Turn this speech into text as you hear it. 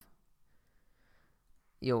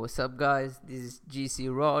Yo, what's up, guys? This is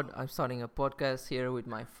GC Rod. I'm starting a podcast here with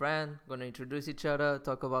my friend. Gonna introduce each other,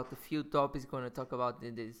 talk about a few topics. Gonna talk about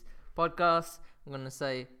in this podcast. I'm gonna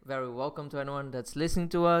say very welcome to anyone that's listening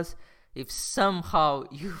to us. If somehow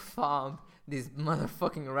you found this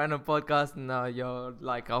motherfucking random podcast, now you're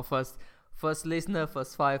like our first listener,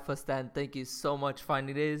 first five, first 10. Thank you so much for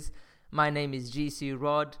finding this. My name is GC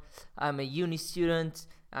Rod. I'm a uni student.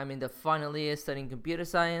 I'm in the final year studying computer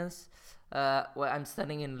science. I'm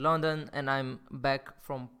studying in London and I'm back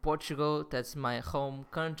from Portugal. That's my home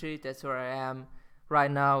country. That's where I am right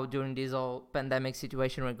now during this whole pandemic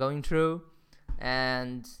situation we're going through.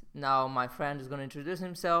 And now my friend is going to introduce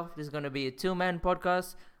himself. This is going to be a two-man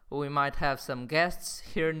podcast. We might have some guests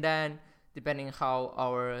here and then, depending how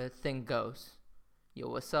our thing goes. Yo,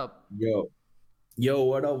 what's up? Yo,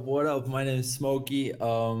 what up? What up? My name is Smokey.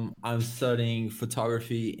 I'm studying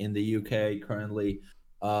photography in the UK currently.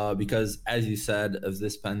 Because as you said, of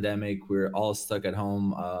this pandemic, we're all stuck at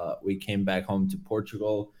home. We came back home to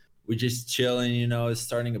Portugal. We're just chilling,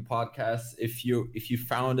 starting a podcast. If you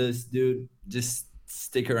found us, dude, just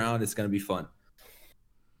stick around. It's gonna be fun.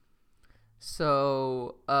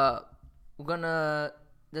 So, we're gonna.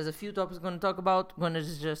 There's a few topics we're gonna talk about. We're gonna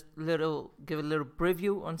just little give a little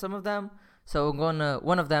preview on some of them. So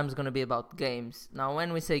one of them is gonna be about games. Now,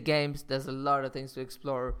 when we say games, there's a lot of things to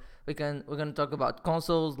explore. We're gonna talk about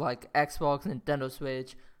consoles like Xbox, Nintendo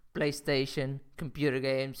Switch, PlayStation, computer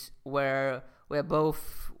games, where we're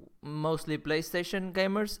both mostly PlayStation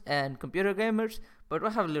gamers and computer gamers, but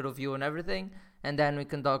we'll have a little view on everything. And then we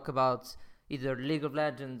can talk about either League of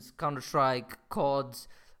Legends, Counter Strike, CODs,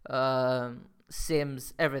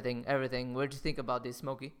 Sims, everything. What do you think about this,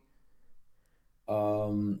 Smokey?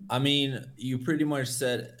 I mean, you pretty much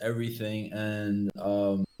said everything, and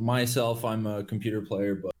myself, I'm a computer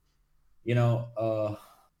player, but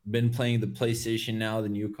been playing the PlayStation now, the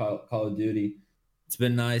new Call of Duty. It's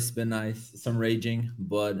been nice. Some raging,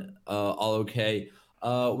 but all okay.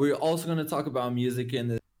 We're also gonna talk about music in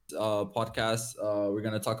this podcast. We're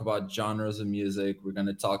gonna talk about genres of music. We're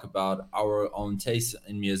gonna talk about our own taste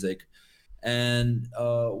in music and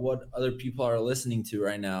what other people are listening to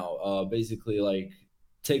right now. Basically, like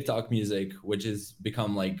TikTok music, which has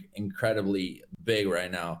become like incredibly big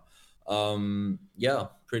right now. Yeah,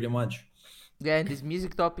 pretty much. Yeah, and this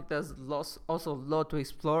music topic there's also a lot to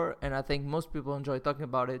explore, and I think most people enjoy talking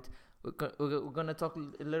about it. We're gonna talk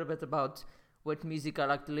a little bit about what music I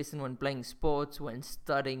like to listen when playing sports, when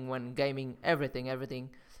studying, when gaming,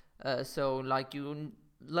 everything. So like you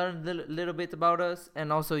learn a little bit about us,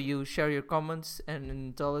 and also you share your comments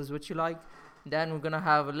and tell us what you like. Then we're gonna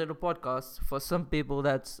have a little podcast for some people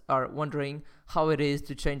that are wondering how it is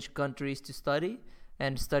to change countries to study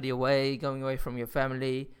and study away, going away from your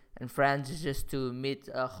family and friends just to meet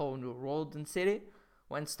a whole new world and city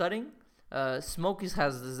when studying. Smokey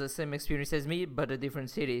has the same experience as me, but a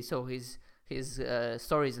different city, so his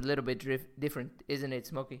story is a little bit different, isn't it,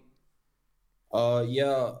 Smokey?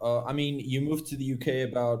 Yeah. I mean, you moved to the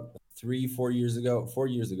UK about 3, 4 years ago. 4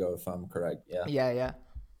 years ago, if I'm correct. Yeah. Yeah.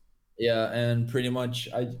 Yeah, and pretty much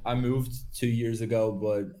I moved 2 years ago,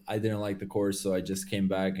 but I didn't like the course, so I just came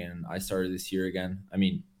back and I started this year again. I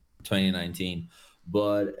mean, 2019.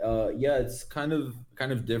 But yeah, it's kind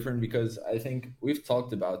of different because I think we've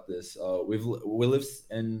talked about this. We live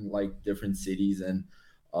in like different cities, and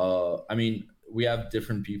I mean we have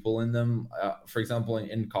different people in them. For example,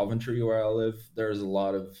 in Coventry where I live, there's a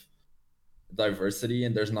lot of diversity,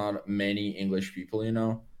 and there's not many English people.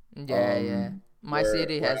 Yeah. My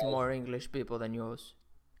city Where has more English people than yours.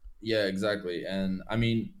 Yeah, exactly. And I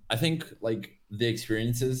mean, I think like the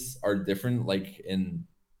experiences are different, like in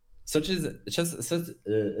such as just such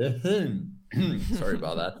sorry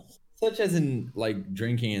about that. Such as in like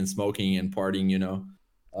drinking and smoking and partying,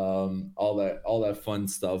 all that fun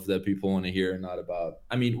stuff that people want to hear, not about.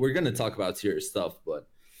 I mean, we're gonna talk about serious stuff, but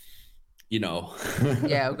you know.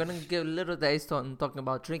 Yeah, we're gonna give a little taste on talking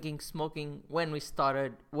about drinking, smoking, when we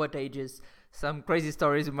started, what ages, some crazy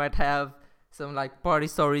stories we might have, some like party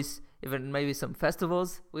stories, even maybe some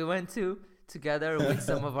festivals we went to together with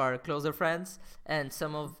some of our closer friends, and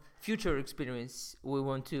some of future experience we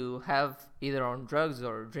want to have either on drugs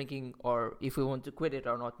or drinking, or if we want to quit it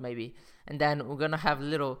or not, maybe. And then we're gonna have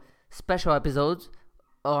little special episodes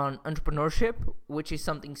on entrepreneurship, which is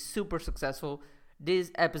something super successful.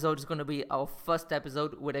 This episode is gonna be our first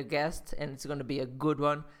episode with a guest, and it's gonna be a good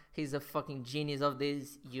one. He's a fucking genius of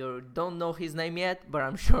this. You don't know his name yet, but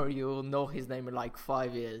I'm sure you'll know his name in like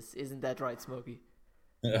 5 years. Isn't that right, Smokey?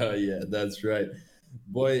 Yeah, that's right.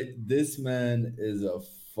 Boy, this man is a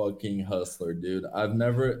fucking hustler, dude. I've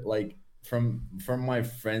never like from my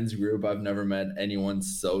friends group, I've never met anyone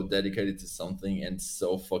so dedicated to something and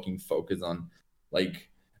so fucking focused on like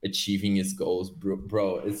achieving his goals,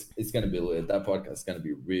 bro. It's gonna be lit. That podcast is gonna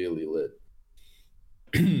be really lit.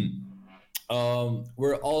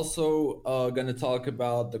 We're also gonna talk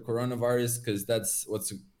about the coronavirus because that's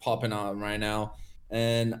what's popping on right now,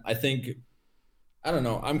 and I think I don't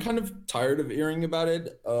know. I'm kind of tired of hearing about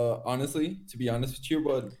it, honestly, to be honest with you.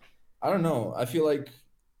 But I don't know. I feel like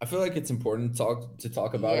it's important to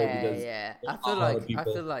talk about it Yeah, because yeah. there's not a lot of I feel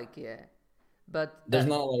people. like yeah. But There's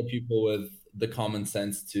not a lot of people with the common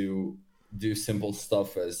sense to do simple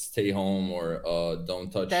stuff as stay home or don't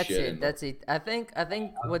touch that's shit it. and. That's it. I think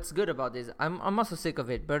what's good about this, I'm also sick of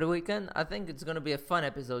it. But the weekend, I think it's gonna be a fun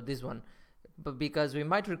episode. This one, but because we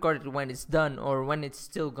might record it when it's done or when it's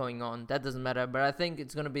still going on, that doesn't matter. But I think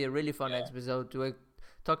it's gonna be a really fun Yeah. episode to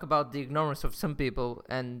talk about the ignorance of some people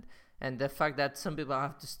and the fact that some people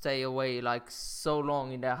have to stay away like so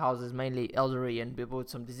long in their houses, mainly elderly and people with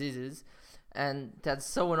some diseases. And that's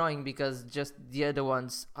so annoying because just the other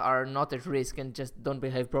ones are not at risk and just don't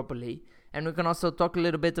behave properly. And we can also talk a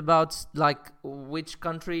little bit about like which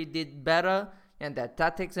country did better and their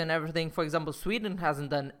tactics and everything. For example, Sweden hasn't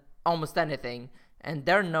done almost anything, and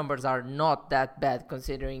their numbers are not that bad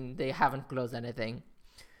considering they haven't closed anything.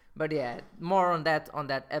 But yeah, more on that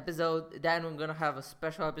episode. Then we're gonna have a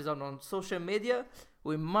special episode on social media.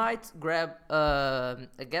 We might grab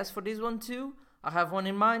a guest for this one too. I have one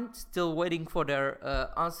in mind. Still waiting for their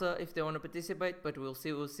answer if they want to participate, but we'll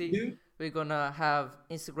see. We'll see. You? We're gonna have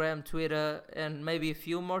Instagram, Twitter, and maybe a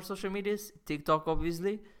few more social medias. TikTok,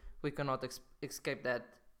 obviously. We cannot escape that.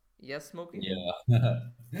 Yes, Smokey. Yeah.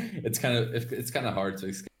 It's kind of hard to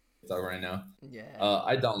escape TikTok right now. Yeah.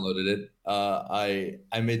 I downloaded it.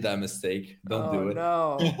 I made that mistake. Don't Oh do it.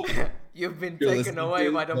 no, If you've been you're taken listening to away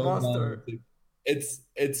it, by the don't download monster. it.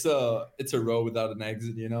 It's a road without an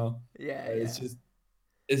exit. You know, Yeah, it's yeah.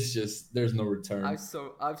 just there's no return. I've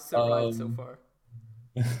survived so Um, far.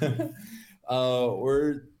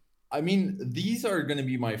 we're I mean, these are gonna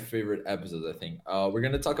be my favorite episodes, I think. We're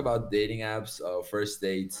gonna talk about dating apps, first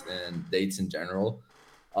dates, and dates in general.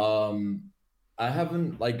 Um, I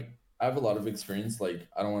haven't like I have a lot of experience. Like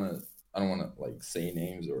I don't wanna like say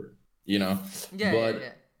names or you know, Yeah, yeah, yeah.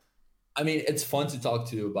 but I mean, it's fun to talk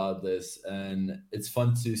to you about this, and it's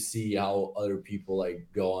fun to see how other people like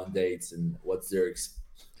go on dates and what's their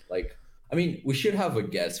like. I mean, we should have a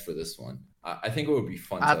guest for this one. I think it would be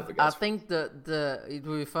fun to have a I guest. think the it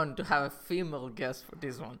would be fun to have a female guest for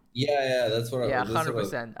this one. Yeah, yeah, Yeah, that's hundred what I,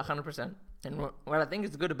 percent, 100%. And what I think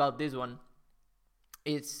is good about this one,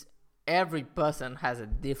 it's every person has a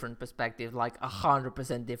different perspective, like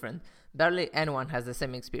 100% different. Barely anyone has the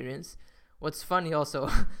same experience. What's funny also,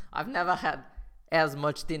 I've never had as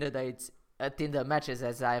much Tinder dates, Tinder matches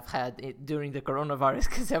as I've had during the coronavirus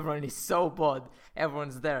because everyone is so bored.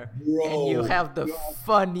 Everyone's there, and you bro. have the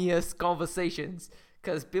funniest conversations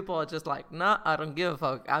because people are just like, nah, I don't give a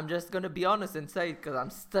fuck. I'm just gonna be honest and say because I'm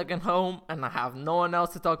stuck at home and I have no one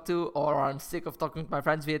else to talk to, or I'm sick of talking to my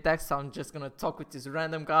friends via text. So I'm just gonna talk with this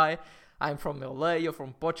random guy. I'm from LA, you're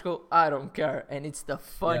from Portugal. I don't care, and it's the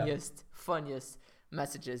Yeah, funniest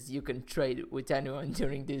messages you can trade with anyone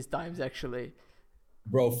during these times. Actually,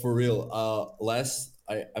 bro, for real.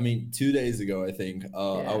 I mean 2 days ago, I think.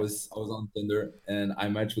 yeah, I was on Tinder and I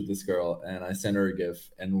matched with this girl and I sent her a GIF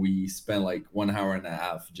and we spent like 1 hour and a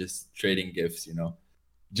half just trading GIFs. You know,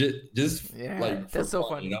 just yeah, like for that's so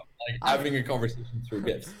fun. You funny. know, like I having a conversation through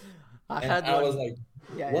GIFs. I And had I was one. like,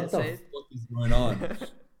 Yeah, yeah, what the say fuck is going on?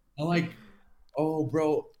 it. I'm like, oh,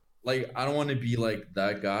 bro, like I don't want to be like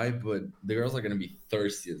that guy, but the girls are gonna be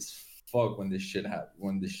thirsty as fuck when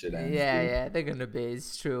when this shit ends, Yeah, dude. yeah, they're gonna be.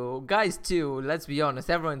 It's true. Guys, too. Let's be honest.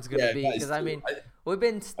 Everyone's gonna Yeah, be. Because, guys I too. mean, we've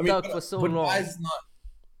been I mean, stuck for so but long. guys is not.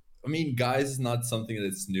 I mean, guys is not something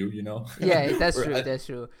that's new, you know. Yeah, that's Or true. That's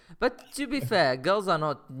true. But to be fair, girls are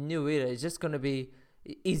not new either. It's just gonna be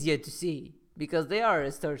easier to see because they are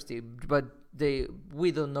as thirsty, but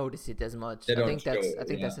we don't notice it as much. they don't show I it.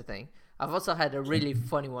 think Yeah. that's the thing. I've also had a really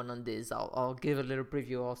funny one on this. I'll give a little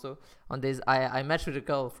preview also on this. I matched with a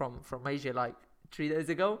girl from Asia like 3 days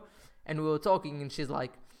ago, and we were talking, and she's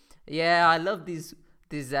like, "Yeah, I love this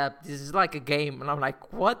app. This is like a game." And I'm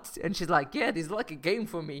like, "What?" And she's like, "Yeah, this is like a game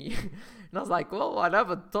for me." And I was like, "Well, I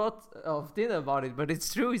never thought of thinking about it, but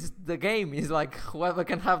it's true. It's the game. It's like whoever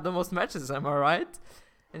can have the most matches. Am I right?"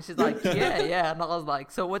 And she's like, "Yeah, yeah." And I was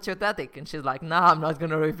like, "So what's your tactic?" And she's like, "Nah, I'm not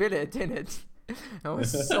gonna reveal it in it." It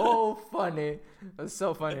was so funny. It was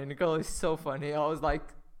so funny. Nicole is so funny. I was like,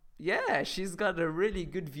 "Yeah, she's got a really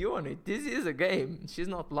good view on it. This is a game. She's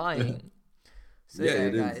not lying." So Yeah, yeah,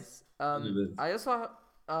 it is. guys. It is. I also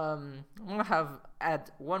I'm gonna have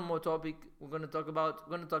add one more topic. We're gonna talk about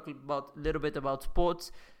a little bit about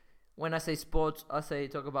sports. When I say sports, I say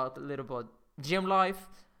talk about a little about gym life,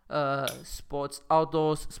 sports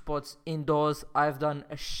outdoors, sports indoors. I've done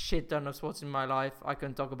a shit ton of sports in my life. I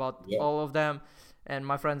can talk about Yep. all of them, and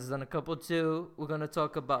my friends have done a couple too. We're gonna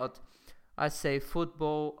talk about, I say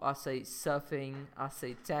football, I say surfing, I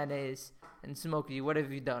say tennis, and Smokey. What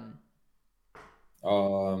have you done?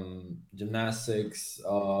 Gymnastics,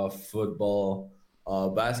 football,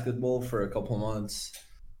 basketball for a couple months,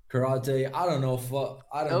 karate. I don't know.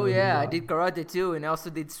 I don't Oh really yeah, I know. did karate too, and I also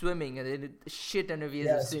did swimming. I did a shit ton of years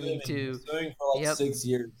Yeah, of swimming swimming. too. Swimming for like Yep, 6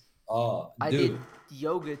 years. I did Dude.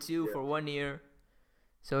 yoga too Yeah. for 1 year.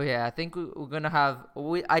 So yeah, I think we're gonna have.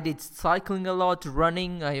 I did cycling a lot,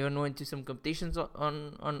 running. I even went to some competitions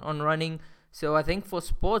on running. So I think for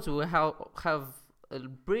sports we have a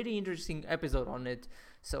pretty interesting episode on it.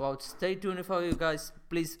 So I'll stay tuned for you guys.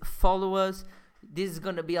 Please follow us. This is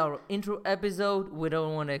gonna be our intro episode. We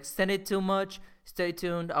don't want to extend it too much. Stay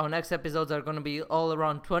tuned. Our next episodes are gonna be all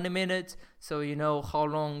around 20 minutes, so you know how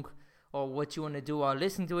long or what you want to do while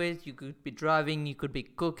listening to it. You could be driving, you could be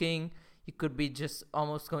cooking, you could be just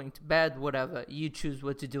almost going to bed, whatever. You choose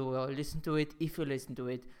what to do while listen to it. If you listen to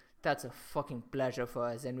it, that's a fucking pleasure for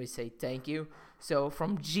us, and we say thank you. So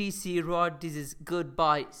from GC Rod, this is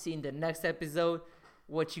goodbye. See you in the next episode.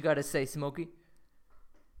 What you gotta say, Smokey?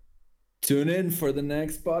 Tune in for the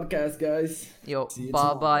next podcast, guys. Yo, See you bye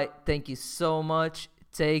tomorrow. bye. Thank you so much.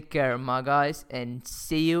 Take care, my guys, and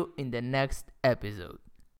see you in the next episode.